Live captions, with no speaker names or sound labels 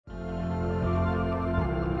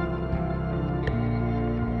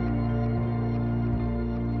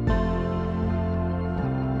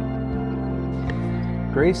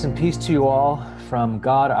Grace and peace to you all from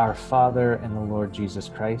God our Father and the Lord Jesus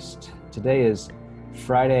Christ. Today is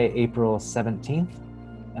Friday, April 17th,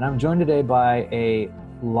 and I'm joined today by a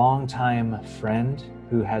longtime friend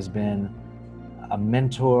who has been a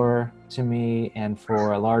mentor to me and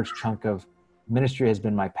for a large chunk of ministry has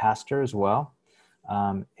been my pastor as well.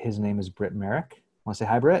 His name is Britt Merrick. Want to say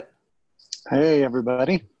hi, Britt? Hey,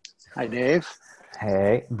 everybody. Hi, Dave.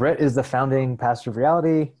 Hey, Britt is the founding pastor of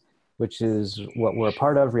Reality, which is what we're a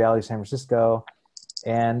part of, Reality San Francisco,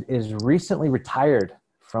 and is recently retired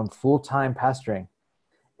from full-time pastoring.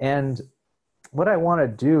 And what I want to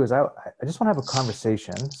do is I just want to have a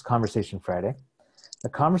conversation. It's Conversation Friday, a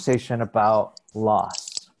conversation about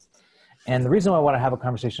loss. And the reason why I want to have a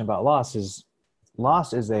conversation about loss is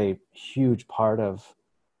a huge part of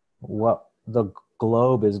what the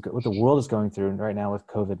globe is, what the world is going through right now with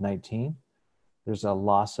COVID-19. There's a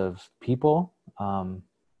loss of people.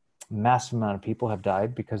 Massive amount of people have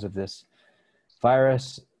died because of this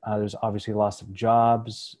virus. There's obviously a loss of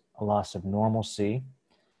jobs, a loss of normalcy.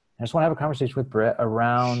 I just want to have a conversation with Britt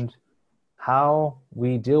around how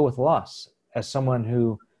we deal with loss as someone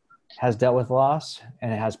who has dealt with loss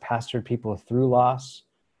and has pastored people through loss,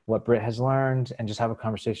 what Britt has learned, and just have a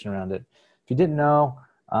conversation around it. If you didn't know,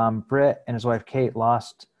 Britt and his wife Kate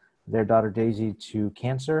lost their daughter Daisy to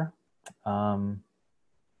cancer 7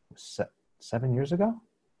 years ago.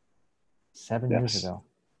 7 years ago.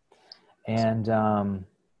 And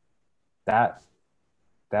that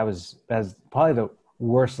was probably the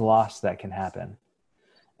worst loss that can happen.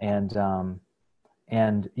 And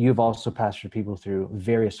you've also pastored people through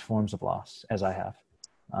various forms of loss, as I have.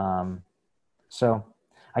 So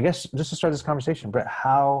I guess just to start this conversation, Brett,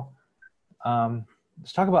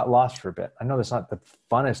 let's talk about loss for a bit. I know that's not the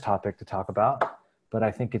funnest topic to talk about, but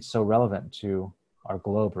I think it's so relevant to our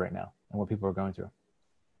globe right now and what people are going through.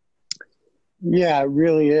 Yeah, it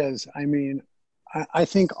really is. I mean, I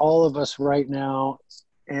think all of us right now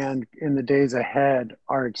and in the days ahead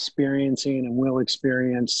are experiencing and will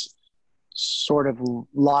experience sort of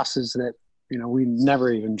losses that, we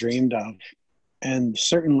never even dreamed of. And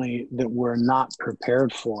certainly that we're not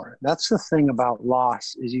prepared for. That's the thing about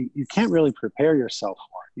loss is you can't really prepare yourself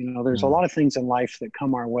for it. There's a lot of things in life that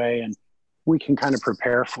come our way and we can kind of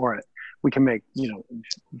prepare for it. We can make,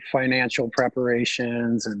 financial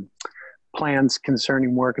preparations and plans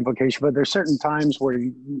concerning work and vocation, but there's certain times where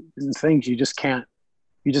things you just can't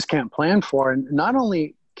plan for. And not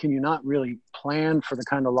only can you not really plan for the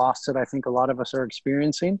kind of loss that I think a lot of us are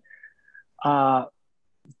experiencing, but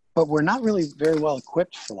we're not really very well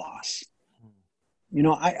equipped for loss.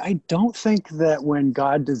 I don't think that when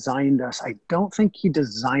God designed us, I don't think he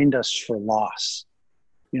designed us for loss.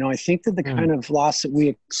 I think that the kind of loss that we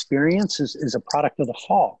experience is a product of the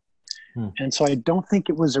fall. And so I don't think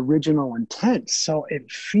it was original intent. So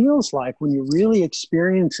it feels like when you're really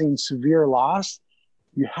experiencing severe loss,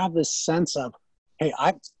 you have this sense of, hey,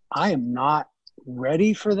 I am not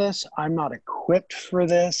ready for this. I'm not equipped for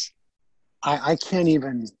this. I can't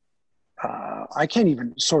even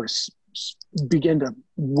sort of begin to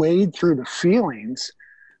wade through the feelings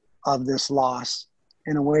of this loss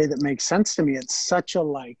in a way that makes sense to me. It's such a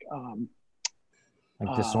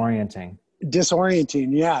disorienting.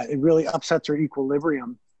 Yeah, it really upsets our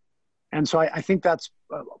equilibrium. And so I think that's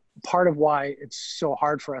part of why it's so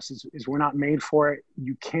hard for us is we're not made for it.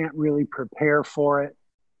 You can't really prepare for it.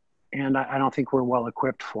 And I don't think we're well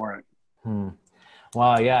equipped for it.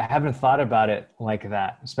 Wow, yeah, I haven't thought about it like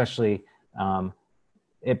that, especially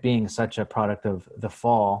it being such a product of the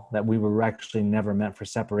fall that we were actually never meant for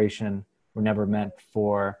separation. We're never meant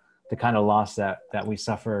for the kind of loss that we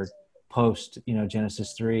suffered post,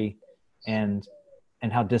 Genesis 3. And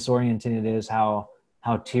how disorienting it is, how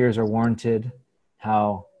tears are warranted,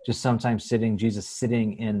 how just sometimes Jesus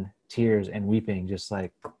sitting in tears and weeping, just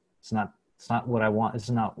like, it's not what I want. This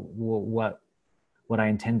is not what I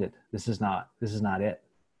intended. This is not it.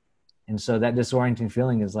 And so that disorienting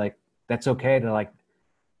feeling is like, that's okay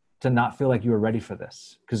to not feel like you were ready for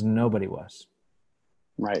this, because nobody was.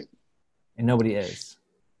 Right. And nobody is.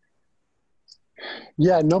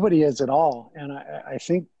 Yeah, nobody is at all. And I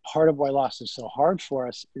think part of why loss is so hard for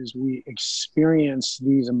us is we experience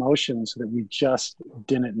these emotions that we just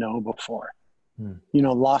didn't know before.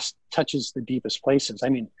 Loss touches the deepest places. I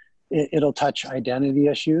mean, it'll touch identity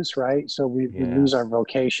issues, right? So we lose our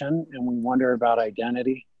vocation and we wonder about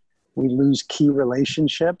identity. We lose key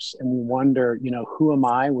relationships and we wonder, who am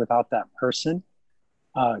I without that person?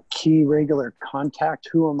 Key regular contact,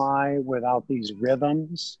 who am I without these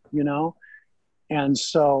rhythms, And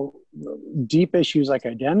so deep issues like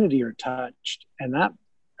identity are touched, and that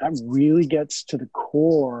really gets to the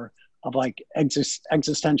core of like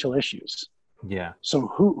existential issues. Yeah. So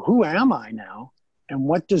who am I now? And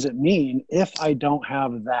what does it mean if I don't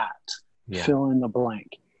have that? Yeah. Fill in the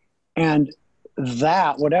blank. And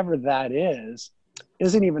that, whatever that is,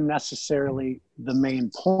 isn't even necessarily the main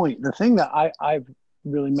point. The thing that I've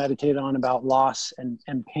really meditated on about loss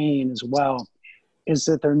and pain as well is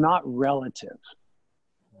that they're not relative.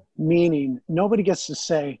 Meaning nobody gets to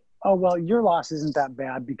say, oh, well, your loss isn't that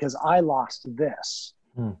bad because I lost this.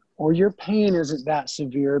 Or your pain isn't that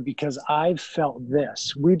severe because I've felt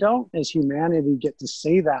this. We don't, as humanity, get to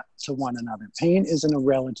say that to one another. Pain isn't a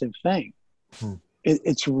relative thing.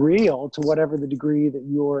 It's real to whatever the degree that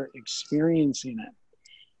you're experiencing it.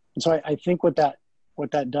 And so I think what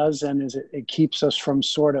that does then is it keeps us from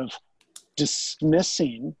sort of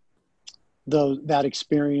dismissing that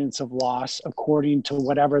experience of loss according to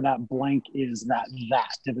whatever that blank is, that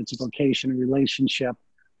if it's a vocation, a relationship,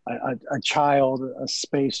 a child, a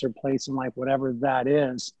space or place in life, whatever that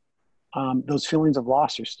is, those feelings of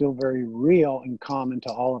loss are still very real and common to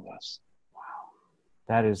all of us.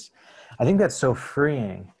 Wow. I think that's so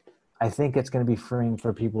freeing. I think it's going to be freeing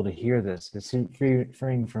for people to hear this. It's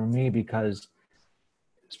freeing for me because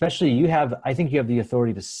especially I think you have the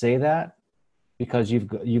authority to say that because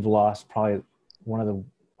you've lost probably one of the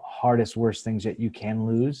hardest, worst things that you can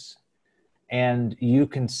lose. And you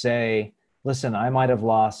can say, listen, I might have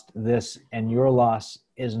lost this and your loss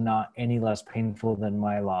is not any less painful than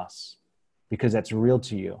my loss because that's real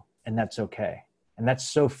to you and that's okay. And that's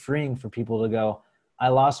so freeing for people to go, I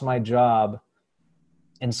lost my job.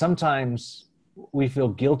 And sometimes we feel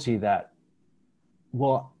guilty that,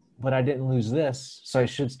 well, but I didn't lose this, so I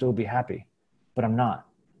should still be happy, but I'm not.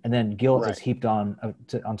 And then guilt is heaped on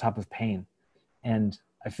top of pain. And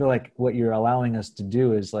I feel like what you're allowing us to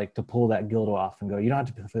do is like to pull that guilt off and go, you don't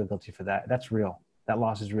have to feel guilty for that. That's real. That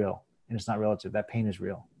loss is real. And it's not relative. That pain is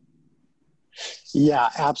real. Yeah,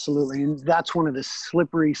 absolutely. And that's one of the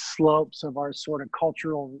slippery slopes of our sort of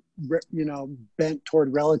cultural, bent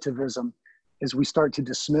toward relativism is we start to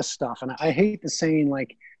dismiss stuff. And I hate the saying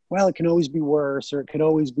like, well, it can always be worse or it could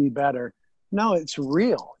always be better. No, it's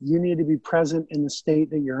real. You need to be present in the state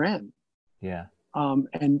that you're in. Yeah.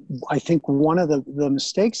 And I think one of the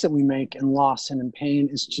mistakes that we make in loss and in pain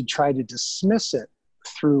is to try to dismiss it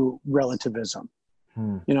through relativism.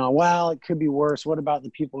 Well, it could be worse. What about the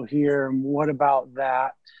people here? And what about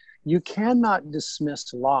that? You cannot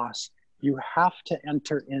dismiss loss. You have to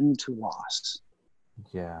enter into loss.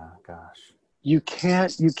 Yeah, gosh. You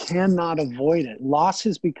cannot avoid it. Loss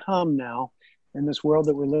has become now, in this world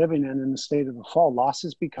that we're living in the state of the fall, loss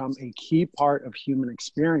has become a key part of human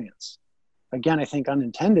experience. Again, I think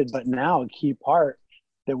unintended, but now a key part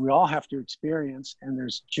that we all have to experience, and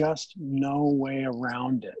there's just no way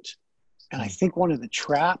around it. And I think one of the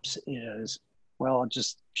traps is, well, I'll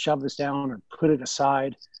just shove this down or put it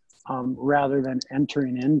aside, rather than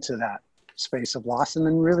entering into that space of loss and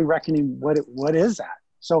then really reckoning what is that?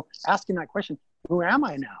 So asking that question, who am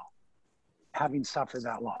I now, having suffered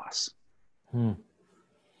that loss?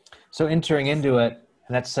 So entering into it,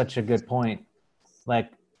 and that's such a good point.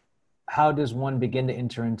 Like, how does one begin to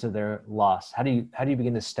enter into their loss? How do you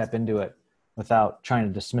begin to step into it without trying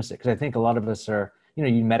to dismiss it? Because I think a lot of us are, you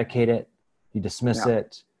medicate it, you dismiss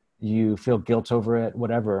it, you feel guilt over it,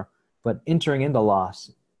 whatever. But entering into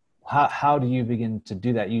loss, how do you begin to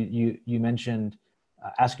do that? You mentioned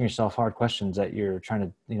asking yourself hard questions that you're trying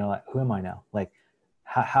to, like, who am I now? Like,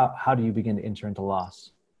 how do you begin to enter into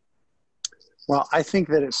loss? Well, I think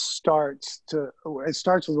that it starts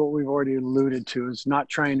with what we've already alluded to, is not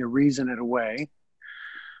trying to reason it away.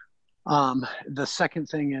 The second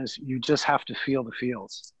thing is you just have to feel the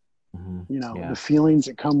feels. The feelings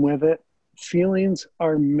that come with it. Feelings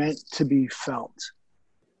are meant to be felt.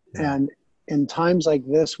 Yeah. And in times like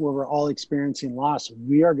this, where we're all experiencing loss,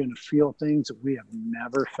 we are going to feel things that we have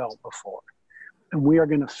never felt before. And we are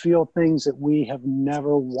going to feel things that we have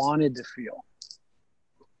never wanted to feel.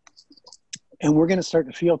 And we're going to start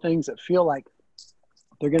to feel things that feel like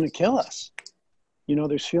they're going to kill us.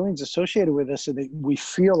 There's feelings associated with this, so that we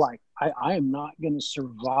feel like I am not going to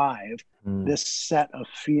survive this set of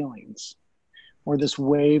feelings or this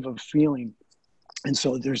wave of feeling. And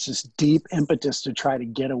so there's this deep impetus to try to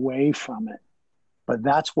get away from it. But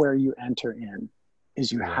that's where you enter in,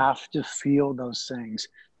 is you have to feel those things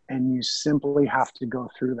and you simply have to go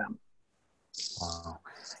through them. Wow.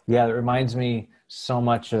 Yeah, it reminds me so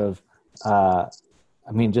much of,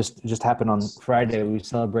 just happened on Friday. We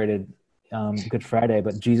celebrated Good Friday,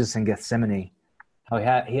 but Jesus in Gethsemane,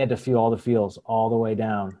 how he had to feel all the feels all the way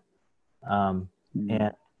down,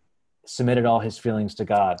 and submitted all his feelings to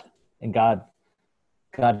God. And God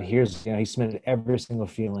God hears, He submitted every single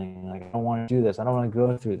feeling. Like, I don't want to do this. I don't want to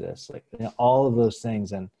go through this. Like, all of those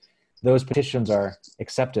things. And those petitions are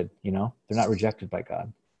accepted, they're not rejected by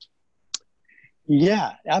God.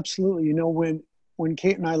 Yeah, absolutely. When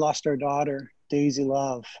Kate and I lost our daughter, Daisy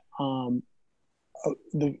Love,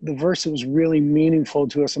 the verse that was really meaningful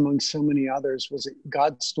to us among so many others was that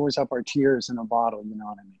God stores up our tears in a bottle. You know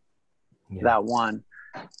what I mean? Yeah. That one.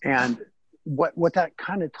 And what that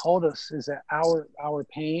kind of told us is that our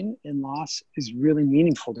pain and loss is really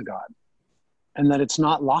meaningful to God, and that it's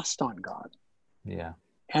not lost on God. Yeah.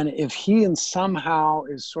 And if he somehow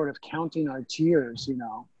is sort of counting our tears,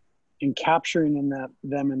 and capturing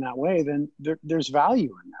them in that way, then there's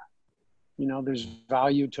value in that. There's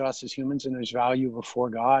value to us as humans, and there's value before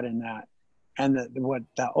God in that. And what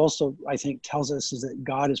that also, I think, tells us is that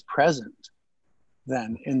God is present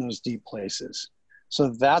then in those deep places. So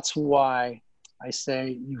that's why I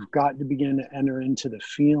say you've got to begin to enter into the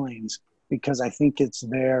feelings, because I think it's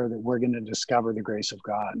there that we're going to discover the grace of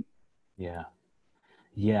God. Yeah.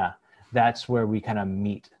 Yeah. That's where we kind of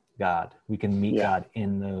meet God. We can meet God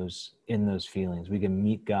in those feelings. We can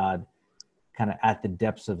meet God kind of at the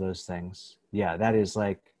depths of those things. Yeah. That is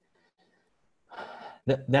like,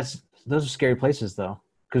 those are scary places though,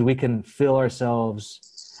 because we can feel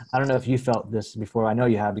ourselves. I don't know if you felt this before. I know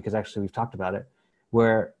you have, because actually we've talked about it,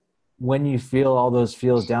 where when you feel all those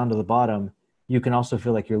feels down to the bottom, you can also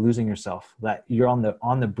feel like you're losing yourself, that you're on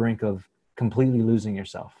the brink of completely losing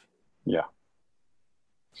yourself. Yeah.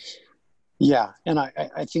 Yeah. And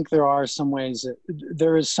I think there are some ways that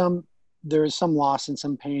there is some loss and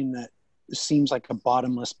some pain that seems like a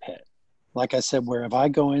bottomless pit. Like I said, where if I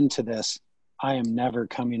go into this, I am never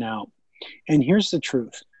coming out. And here's the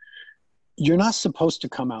truth. You're not supposed to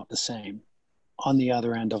come out the same on the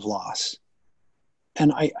other end of loss.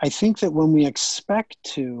 And I think that when we expect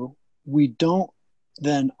to, we don't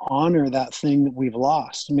then honor that thing that we've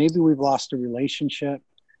lost. Maybe we've lost a relationship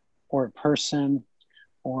or a person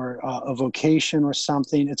or a vocation or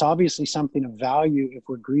something. It's obviously something of value if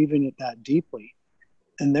we're grieving it that deeply.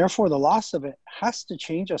 And therefore, the loss of it has to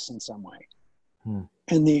change us in some way.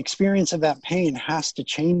 And the experience of that pain has to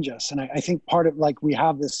change us. And I think part of, like, we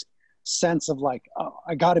have this sense of like, oh,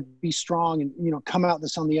 I got to be strong and, come out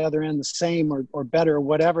this on the other end the same or better, or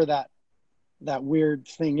whatever that weird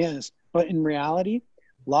thing is. But in reality,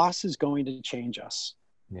 loss is going to change us.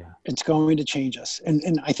 Yeah. It's going to change us.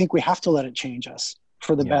 And I think we have to let it change us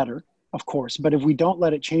for the better, of course. But if we don't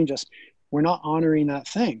let it change us, we're not honoring that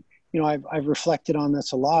thing. I've reflected on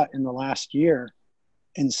this a lot in the last year,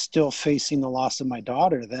 and still facing the loss of my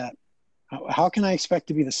daughter, that how can I expect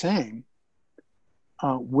to be the same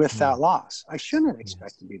with that loss? I shouldn't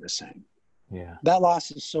expect to be the same. Yeah. That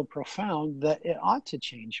loss is so profound that it ought to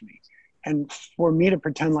change me. And for me to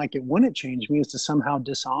pretend like it wouldn't change me is to somehow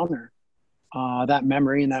dishonor that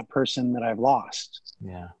memory and that person that I've lost.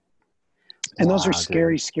 Yeah. And those are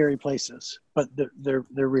scary, scary places, but they're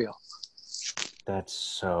real. That's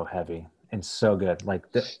so heavy and so good. Like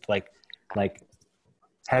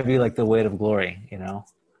heavy, like the weight of glory,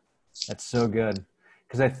 That's so good.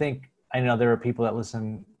 Because I know there are people that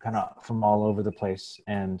listen kind of from all over the place.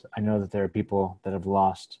 And I know that there are people that have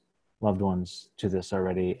lost loved ones to this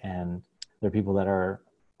already. And there are people that are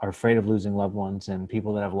afraid of losing loved ones, and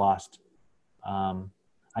people that have lost,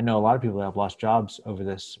 I know a lot of people that have lost jobs over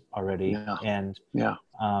this already. Yeah.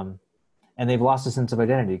 And they've lost a sense of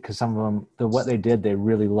identity, because some of them, what they did, they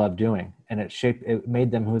really loved doing, and it made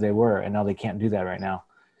them who they were. And now they can't do that right now.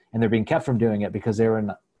 And they're being kept from doing it because they were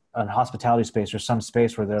in a hospitality space or some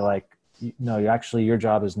space where they're like, no, your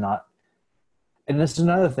job is not. And this is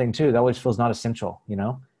another thing too, that always feels not essential,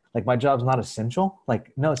 like my job's not essential.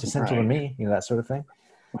 Like, no, it's essential to me, that sort of thing.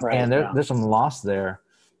 Right, and there's some loss there.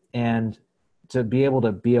 And to be able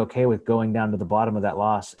to be okay with going down to the bottom of that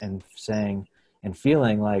loss and saying and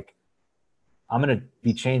feeling like, I'm going to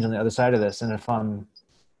be changed on the other side of this. And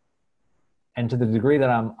to the degree that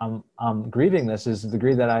I'm grieving this is the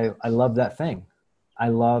degree that I love that thing. I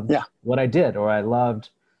loved what I did, or I loved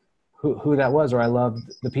who that was, or I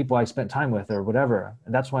loved the people I spent time with, or whatever.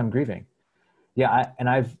 And that's why I'm grieving. Yeah. And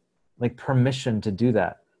I've like permission to do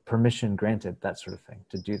that, permission granted, that sort of thing,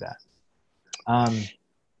 to do that.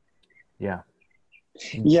 Yeah.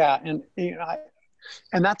 Yeah. And,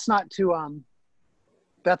 and that's not to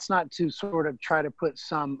sort of try to put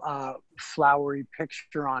some flowery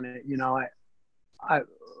picture on it.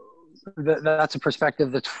 That's a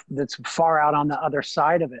perspective that's far out on the other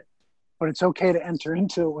side of it. But it's okay to enter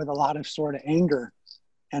into it with a lot of sort of anger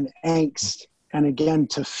and angst, and again,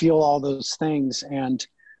 to feel all those things. And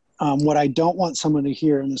what I don't want someone to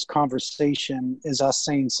hear in this conversation is us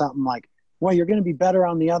saying something like, well, you're going to be better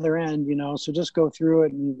on the other end, so just go through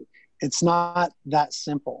it. And it's not that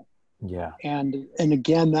simple. Yeah. And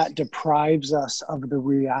again, that deprives us of the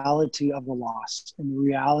reality of the loss and the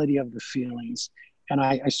reality of the feelings. And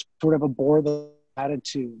I sort of abhor the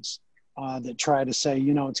attitudes that try to say,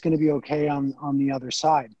 it's going to be okay on the other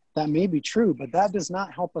side. That may be true, but that does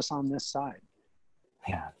not help us on this side.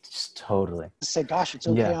 Yeah, just totally. Say, gosh, it's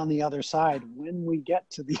okay on the other side when we get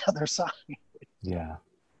to the other side. Yeah.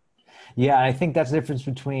 Yeah, I think that's the difference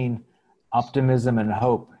between optimism and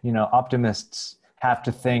hope. Optimists have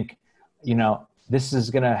to think, this is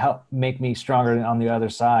going to help make me stronger on the other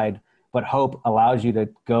side. But hope allows you to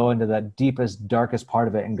go into the deepest, darkest part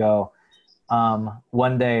of it and go,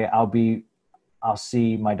 one day I'll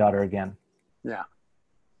see my daughter again. Yeah.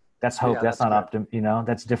 That's hope. Yeah, that's not optimism.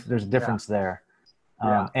 That's different. There's a difference there.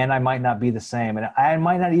 And I might not be the same. And I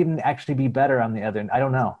might not even actually be better on the other end. I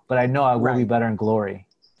don't know, but I know I will be better in glory.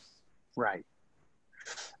 Right.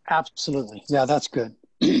 Absolutely. Yeah, that's good.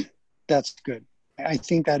 That's good. I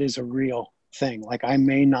think that is a real thing. Like, I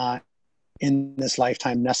may not in this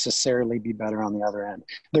lifetime necessarily be better on the other end.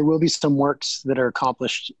 There will be some works that are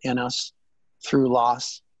accomplished in us through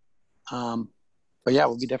loss. But yeah, it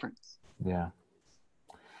will be different. Yeah.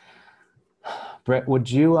 Brett,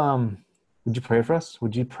 would you pray for us?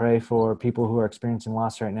 Would you pray for people who are experiencing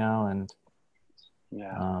loss right now and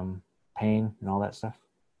pain and all that stuff?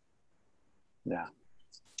 Yeah.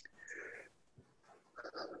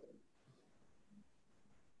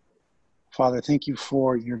 Father, thank you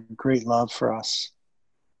for your great love for us.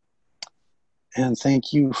 And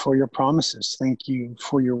thank you for your promises. Thank you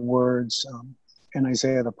for your words in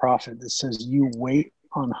Isaiah the prophet that says, you wait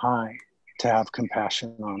on high to have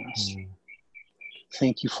compassion on us. Mm.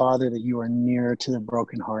 Thank you, Father, that you are near to the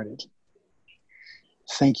brokenhearted.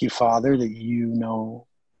 Thank you, Father, that you know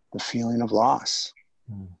the feeling of loss.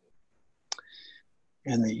 Mm.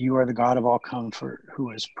 And that you are the God of all comfort who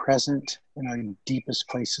is present in our deepest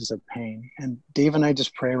places of pain. And Dave and I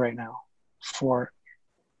just pray right now for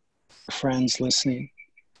friends listening.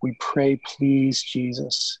 We pray, please,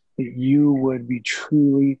 Jesus, that you would be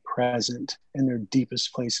truly present in their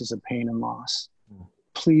deepest places of pain and loss. Mm.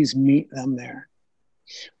 Please meet them there.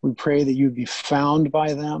 We pray that you would be found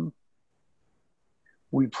by them.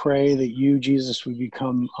 We pray that you, Jesus, would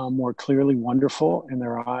become more clearly wonderful in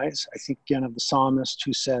their eyes. I think again of the psalmist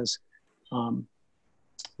who says,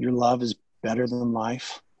 your love is better than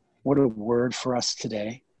life. What a word for us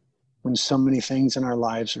today, when so many things in our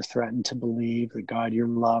lives are threatened to believe that, God, your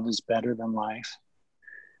love is better than life.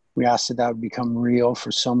 We ask that would become real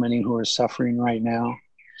for so many who are suffering right now.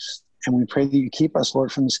 And we pray that you keep us,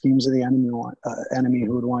 Lord, from the schemes of the enemy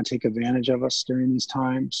who would want to take advantage of us during these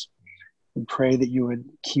times. We pray that you would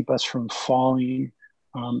keep us from falling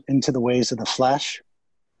into the ways of the flesh,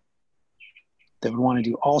 that would want to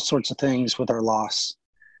do all sorts of things with our loss,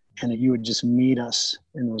 and that you would just meet us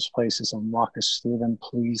in those places and walk us through them,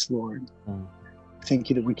 please, Lord. Mm. Thank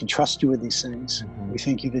you that we can trust you with these things. Mm-hmm. We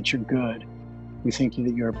thank you that you're good. We thank you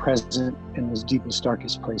that you're present in those deepest,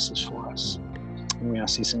 darkest places for us. And we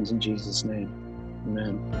ask these things in Jesus' name.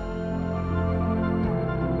 Amen.